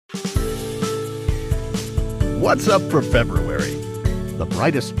What's up for February? The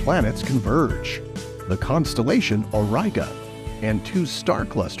brightest planets converge, the constellation Auriga, and two star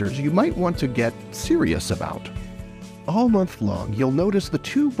clusters you might want to get serious about. All month long, you'll notice the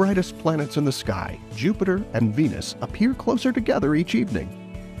two brightest planets in the sky, Jupiter and Venus, appear closer together each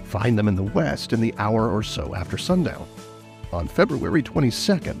evening. Find them in the west in the hour or so after sundown. On February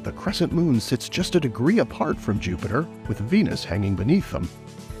 22nd, the crescent moon sits just a degree apart from Jupiter, with Venus hanging beneath them.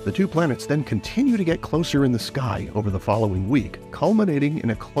 The two planets then continue to get closer in the sky over the following week, culminating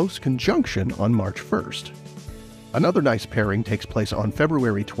in a close conjunction on March 1st. Another nice pairing takes place on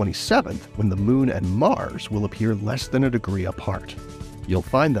February 27th, when the Moon and Mars will appear less than a degree apart. You'll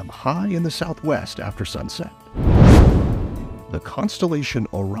find them high in the southwest after sunset. The constellation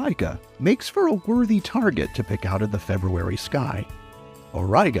Auriga makes for a worthy target to pick out of the February sky.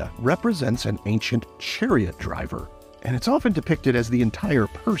 Auriga represents an ancient chariot driver, and it's often depicted as the entire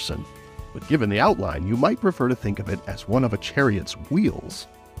person, but given the outline, you might prefer to think of it as one of a chariot's wheels.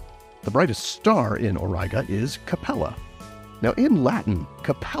 The brightest star in Auriga is Capella. Now in Latin,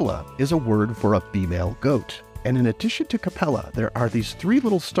 Capella is a word for a female goat, and in addition to Capella, there are these three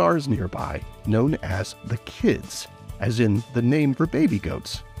little stars nearby known as the kids, as in the name for baby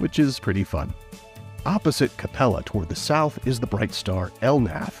goats, which is pretty fun. Opposite Capella toward the south is the bright star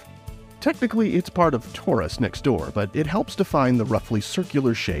Elnath. Technically, it's part of Taurus next door, but it helps define the roughly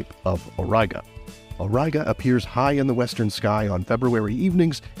circular shape of Auriga. Auriga appears high in the western sky on February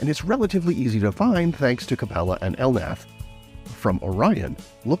evenings, and it's relatively easy to find thanks to Capella and Elnath. From Orion,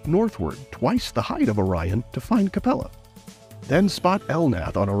 look northward twice the height of Orion to find Capella. Then spot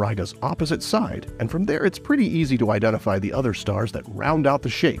Elnath on Auriga's opposite side, and from there it's pretty easy to identify the other stars that round out the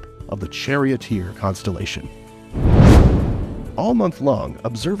shape of the Charioteer constellation. All month long,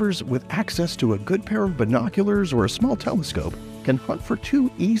 observers with access to a good pair of binoculars or a small telescope can hunt for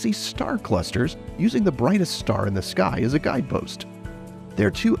two easy star clusters using the brightest star in the sky as a guidepost.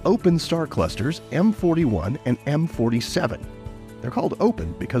 They're two open star clusters, M41 and M47. They're called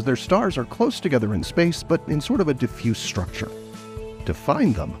open because their stars are close together in space, but in sort of a diffuse structure. To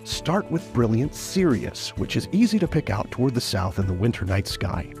find them, start with brilliant Sirius, which is easy to pick out toward the south in the winter night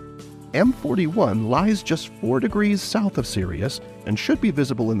sky. M41 lies just 4 degrees south of Sirius and should be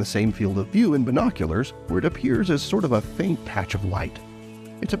visible in the same field of view in binoculars, where it appears as sort of a faint patch of light.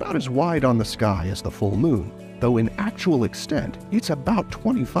 It's about as wide on the sky as the full moon, though in actual extent, it's about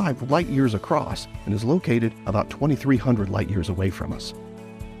 25 light-years across and is located about 2,300 light-years away from us.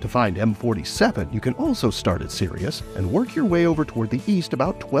 To find M47, you can also start at Sirius and work your way over toward the east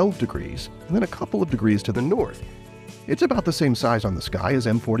about 12 degrees, and then a couple of degrees to the north. It's about the same size on the sky as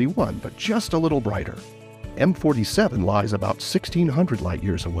M41, but just a little brighter. M47 lies about 1,600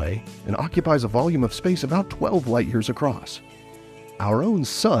 light-years away and occupies a volume of space about 12 light-years across. Our own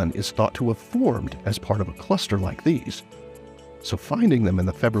sun is thought to have formed as part of a cluster like these, so finding them in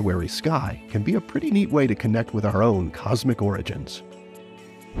the February sky can be a pretty neat way to connect with our own cosmic origins.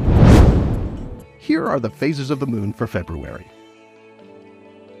 Here are the phases of the moon for February.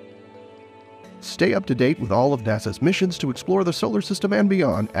 Stay up to date with all of NASA's missions to explore the solar system and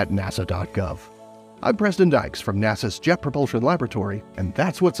beyond at nasa.gov. I'm Preston Dykes from NASA's Jet Propulsion Laboratory, and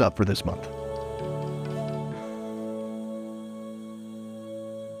that's what's up for this month.